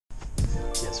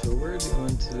That's what we're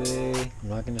doing today. I'm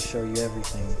not going to show you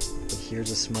everything, but here's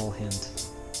a small hint.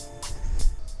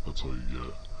 That's all you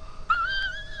get.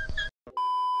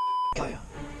 Kaya.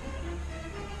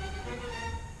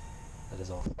 That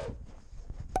is all.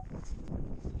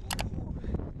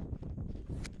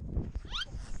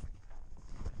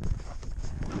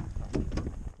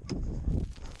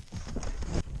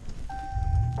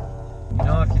 You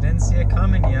know, if you didn't see it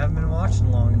coming, you haven't been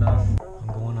watching long enough. I'm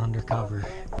going undercover.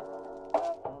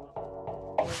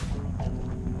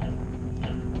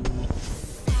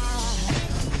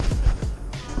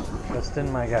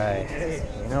 Justin, my guy. Hey.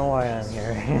 You know why I'm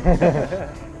here.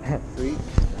 Sweet.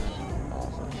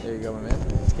 Awesome. There you go, my man.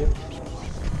 Thank you.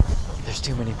 There's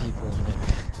too many people in there.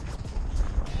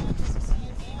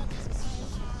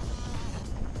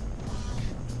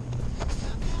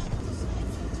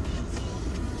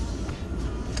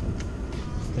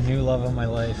 The new love of my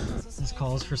life. This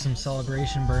calls for some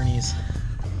celebration Bernies.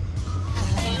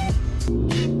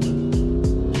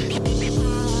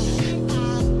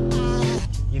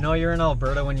 You know you're in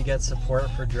Alberta when you get support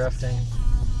for drifting.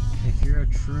 If you're a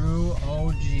true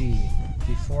OG,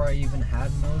 before I even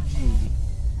had an OG,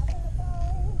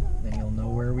 then you'll know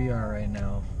where we are right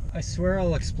now. I swear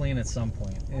I'll explain at some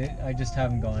point. I just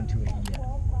haven't gone to it yet.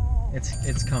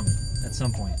 It's coming at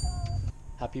some point.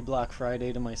 Happy Black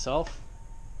Friday to myself,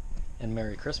 and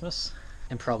Merry Christmas,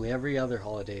 and probably every other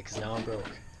holiday, because now I'm broke.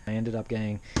 I ended up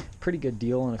getting a pretty good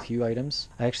deal on a few items.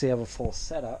 I actually have a full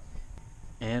setup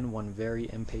and one very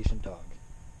impatient dog.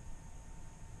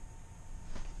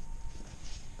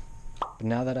 But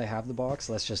now that I have the box,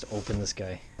 let's just open this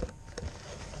guy.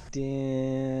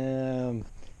 Damn.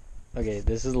 Okay,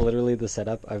 this is literally the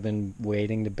setup I've been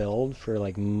waiting to build for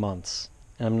like months.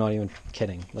 And I'm not even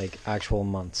kidding, like actual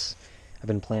months. I've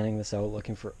been planning this out,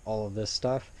 looking for all of this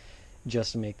stuff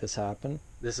just to make this happen.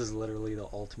 This is literally the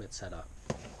ultimate setup.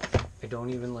 I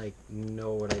don't even like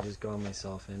know what I just got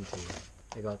myself into.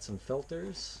 I got some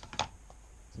filters,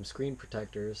 some screen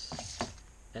protectors,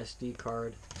 SD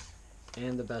card,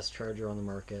 and the best charger on the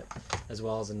market, as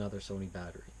well as another Sony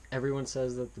battery. Everyone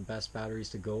says that the best batteries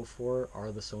to go for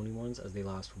are the Sony ones, as they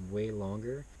last way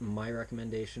longer. My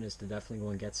recommendation is to definitely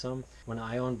go and get some. When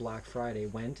I on Black Friday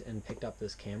went and picked up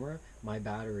this camera, my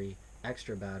battery,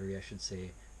 extra battery I should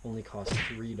say, only cost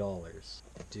 $3.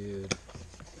 Dude,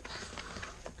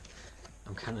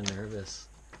 I'm kind of nervous.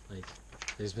 Like,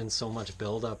 there's been so much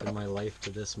build up in my life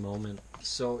to this moment.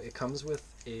 So it comes with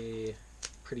a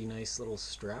pretty nice little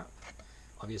strap.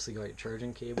 Obviously got your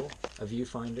charging cable, a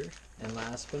viewfinder, and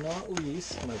last but not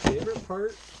least, my favorite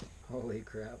part. Holy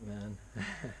crap, man.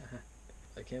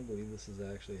 I can't believe this is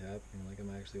actually happening. Like, I'm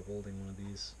actually holding one of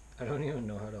these. I don't even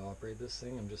know how to operate this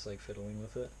thing. I'm just like fiddling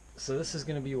with it. So this is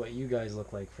gonna be what you guys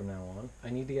look like from now on.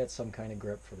 I need to get some kind of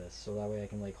grip for this, so that way I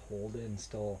can like hold it and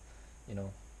still, you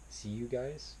know, see you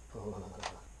guys.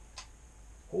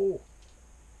 Oh.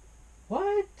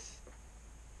 What?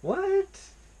 What?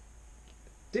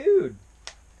 Dude.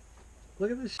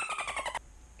 Look at this.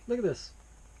 Look at this.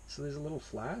 So there's a little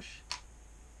flash.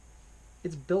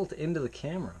 It's built into the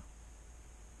camera.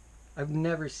 I've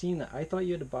never seen that. I thought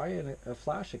you had to buy a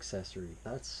flash accessory.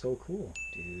 That's so cool.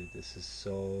 Dude, this is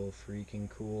so freaking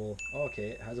cool. Oh, okay,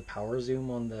 it has a power zoom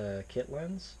on the kit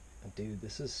lens. Dude,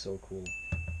 this is so cool.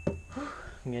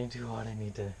 I'm getting too hot. I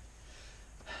need to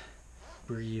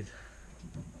breathe.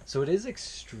 So it is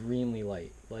extremely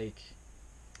light. Like,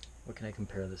 what can I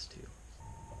compare this to?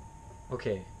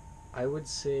 Okay, I would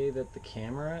say that the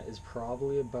camera is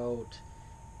probably about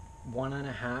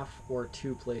 1.5 or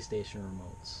 2 PlayStation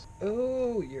remotes.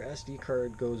 Oh, your SD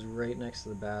card goes right next to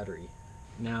the battery.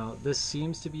 Now, this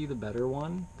seems to be the better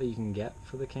one that you can get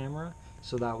for the camera,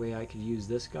 so that way I could use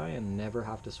this guy and never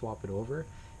have to swap it over,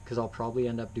 because I'll probably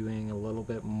end up doing a little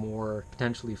bit more,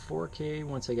 potentially 4K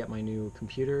once I get my new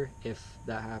computer, if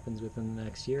that happens within the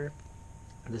next year.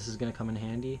 This is going to come in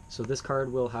handy. So this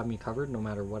card will have me covered no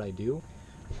matter what I do.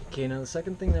 Okay, now the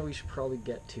second thing that we should probably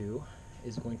get to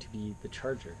is going to be the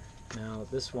charger. Now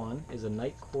this one is a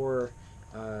Nitecore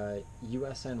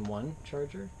USN1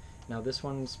 charger. Now this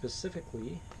one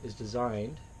specifically is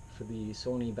designed for the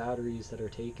Sony batteries that are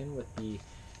taken with the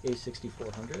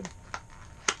A6400.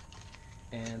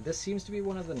 And this seems to be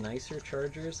one of the nicer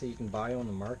chargers that you can buy on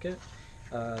the market.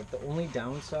 The only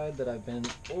downside that I've been...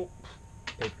 Oh,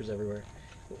 papers everywhere.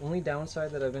 The only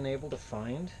downside that I've been able to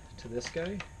find to this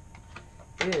guy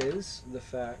is the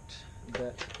fact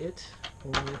that it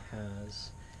only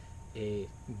has a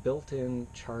built-in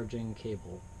charging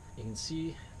cable. You can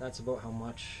see that's about how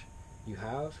much you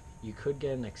have. You could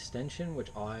get an extension, which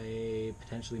I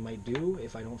potentially might do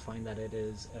if I don't find that it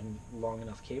is a long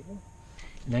enough cable.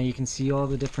 Now you can see all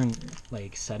the different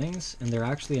like settings, and they're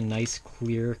actually a nice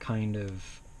clear kind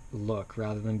of look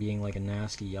rather than being like a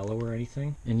nasty yellow or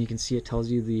anything. And you can see it tells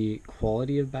you the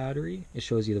quality of battery. It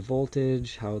shows you the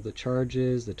voltage, how the charge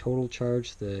is, the total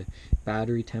charge, the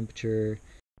battery temperature.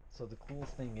 So the cool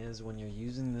thing is when you're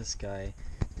using this guy,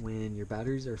 when your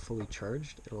batteries are fully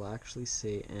charged, it'll actually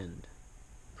say end.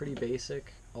 Pretty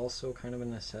basic, also kind of a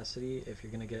necessity if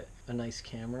you're gonna get a nice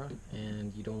camera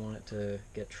and you don't want it to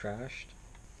get trashed.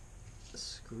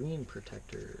 Screen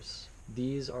protectors.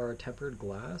 These are tempered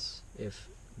glass. If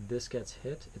this gets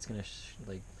hit, it's gonna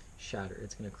like shatter,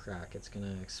 it's gonna crack, it's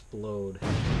gonna explode.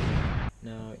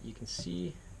 Now you can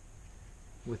see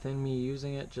within me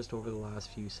using it just over the last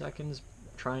few seconds,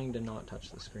 trying to not touch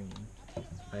the screen,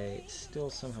 I still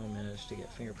somehow managed to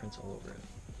get fingerprints all over it.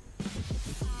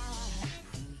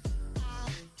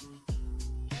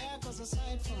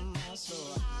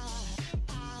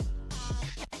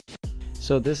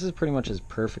 So this is pretty much as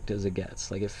perfect as it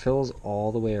gets. Like, it fills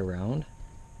all the way around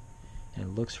and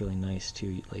it looks really nice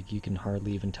too. Like, you can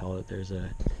hardly even tell that there's a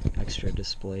extra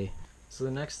display. So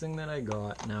the next thing that I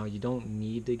got, now you don't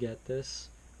need to get this,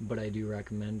 but I do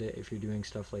recommend it if you're doing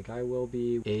stuff like I will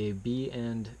be, a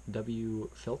B&W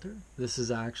filter. This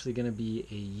is actually going to be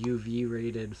a UV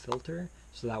rated filter,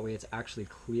 so that way it's actually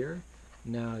clear.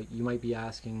 Now you might be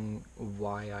asking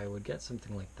why I would get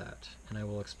something like that, and I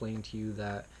will explain to you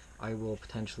that I will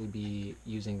potentially be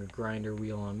using a grinder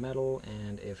wheel on metal,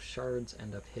 and if shards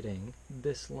end up hitting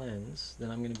this lens, then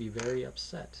I'm going to be very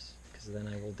upset, because then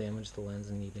I will damage the lens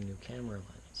and need a new camera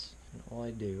lens. And all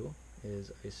I do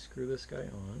is I screw this guy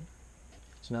on.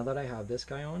 So now that I have this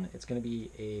guy on, it's going to be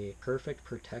a perfect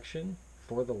protection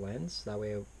for the lens. That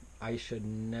way I should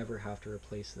never have to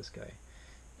replace this guy.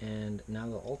 And now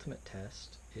the ultimate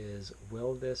test is,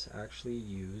 will this actually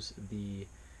use the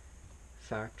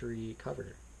factory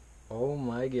cover? Oh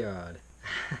my god.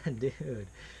 Dude,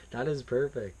 that is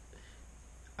perfect.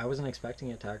 I wasn't expecting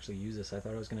it to actually use this. I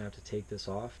thought I was going to have to take this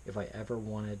off if I ever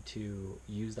wanted to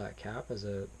use that cap as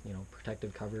a,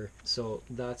 protective cover. So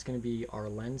that's going to be our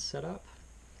lens setup.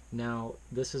 Now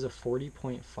this is a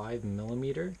 40.5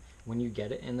 millimeter. When you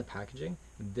get it in the packaging,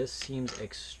 this seems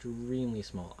extremely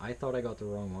small. I thought I got the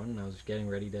wrong one and I was getting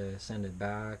ready to send it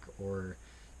back, or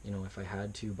if I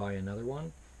had to buy another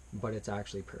one, but it's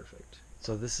actually perfect.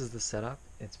 So this is the setup.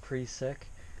 It's pretty sick,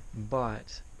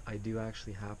 but I do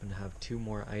actually happen to have two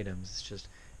more items. It's just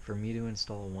for me to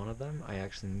install one of them, I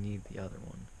actually need the other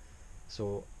one.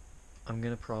 So I'm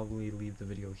gonna probably leave the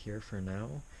video here for now,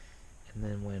 and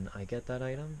then when I get that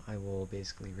item, I will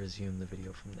basically resume the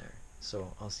video from there.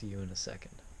 So I'll see you in a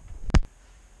second.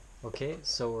 Okay,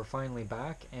 so we're finally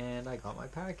back and I got my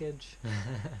package.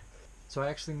 So I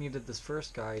actually needed this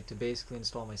first guy to basically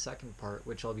install my second part,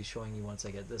 which I'll be showing you once I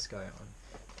get this guy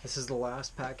on. This is the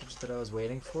last package that I was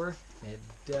waiting for, and it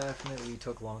definitely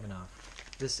took long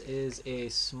enough. This is a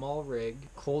SMALLRIG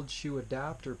cold shoe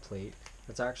adapter plate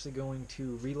that's actually going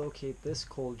to relocate this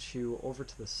cold shoe over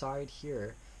to the side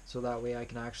here, so that way I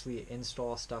can actually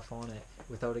install stuff on it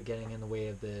without it getting in the way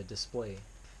of the display.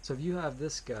 So if you have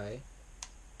this guy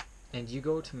and you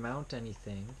go to mount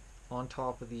anything on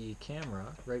top of the camera,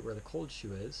 right where the cold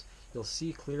shoe is, you'll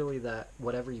see clearly that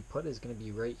whatever you put is going to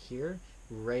be right here,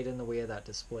 right in the way of that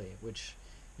display, which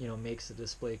makes the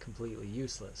display completely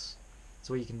useless.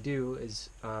 So what you can do is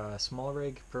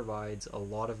SMALLRIG provides a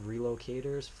lot of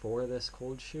relocators for this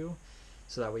cold shoe,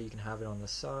 so that way you can have it on the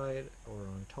side or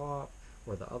on top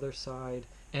or the other side,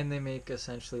 and they make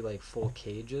essentially like full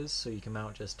cages, so you can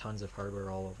mount just tons of hardware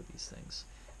all over these things.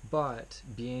 But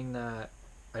being that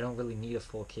I don't really need a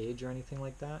full cage or anything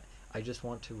like that, I just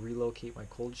want to relocate my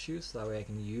cold shoe so that way I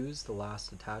can use the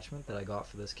last attachment that I got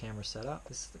for this camera setup.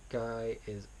 This guy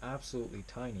is absolutely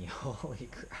tiny. Holy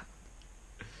crap.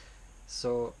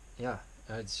 So yeah,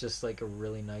 it's just like a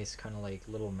really nice kind of like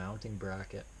little mounting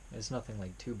bracket. It's nothing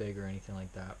like too big or anything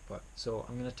like that, but so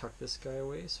I'm gonna tuck this guy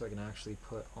away so I can actually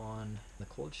put on the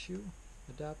cold shoe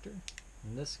adapter,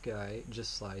 and this guy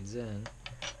just slides in.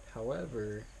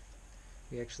 However,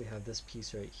 we actually have this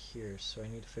piece right here, so I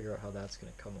need to figure out how that's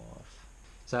going to come off.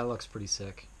 So that looks pretty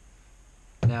sick.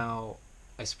 Now,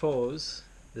 I suppose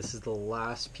this is the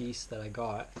last piece that I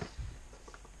got,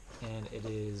 and it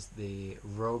is the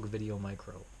Rogue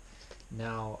VideoMicro.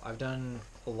 Now, I've done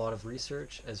a lot of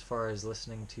research as far as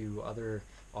listening to other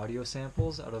audio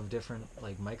samples out of different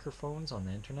microphones on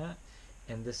the internet,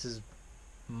 and this is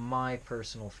my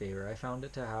personal favorite. I found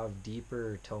it to have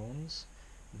deeper tones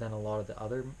than a lot of the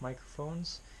other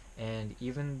microphones, and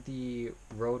even the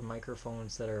Rode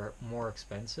microphones that are more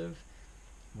expensive,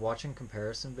 watching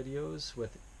comparison videos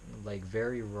with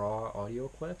very raw audio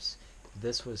clips,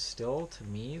 this was still, to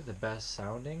me, the best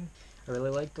sounding. I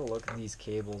really like the look of these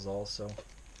cables also,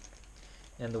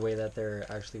 and the way that they're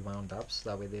actually wound up, so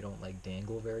that way they don't like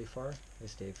dangle very far. They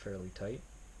stay fairly tight.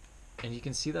 And you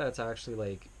can see that it's actually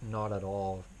like not at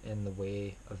all in the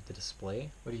way of the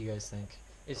display. What do you guys think?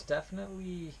 It's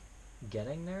definitely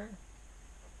getting there,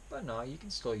 but no, you can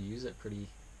still use it pretty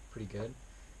good.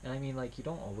 And I mean, like, you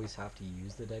don't always have to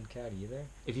use the dead cat either.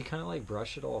 If you kind of like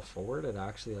brush it all forward, it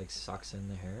actually like sucks in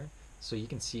the hair. So you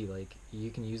can see, like, you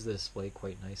can use the display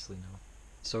quite nicely now.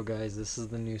 So guys, this is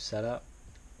the new setup.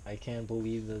 I can't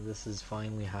believe that this has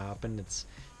finally happened. It's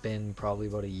been probably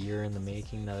about a year in the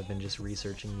making that I've been just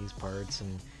researching these parts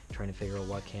and trying to figure out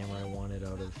what camera I wanted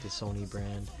out of the Sony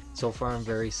brand. So far I'm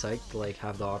very psyched to like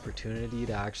have the opportunity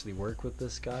to actually work with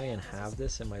this guy and have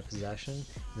this in my possession.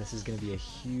 And this is going to be a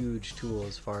huge tool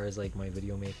as far as like my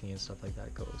video making and stuff like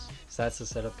that goes. So that's the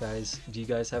setup, guys. Do you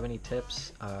guys have any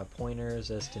tips,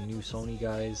 pointers as to new Sony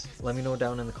guys? Let me know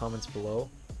down in the comments below.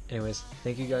 Anyways,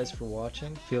 thank you guys for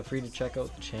watching. Feel free to check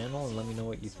out the channel and let me know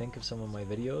what you think of some of my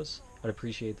videos. I'd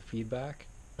appreciate the feedback.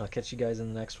 I'll catch you guys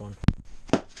in the next one.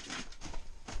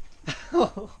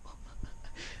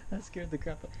 That scared the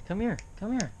crap out. Come here,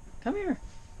 come here, come here.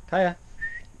 Kaya.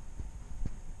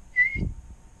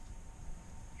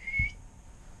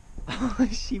 Oh,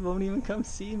 she won't even come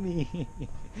see me.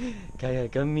 Kaya,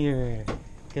 come here.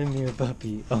 Come here,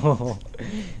 puppy. Oh,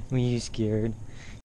 were you scared?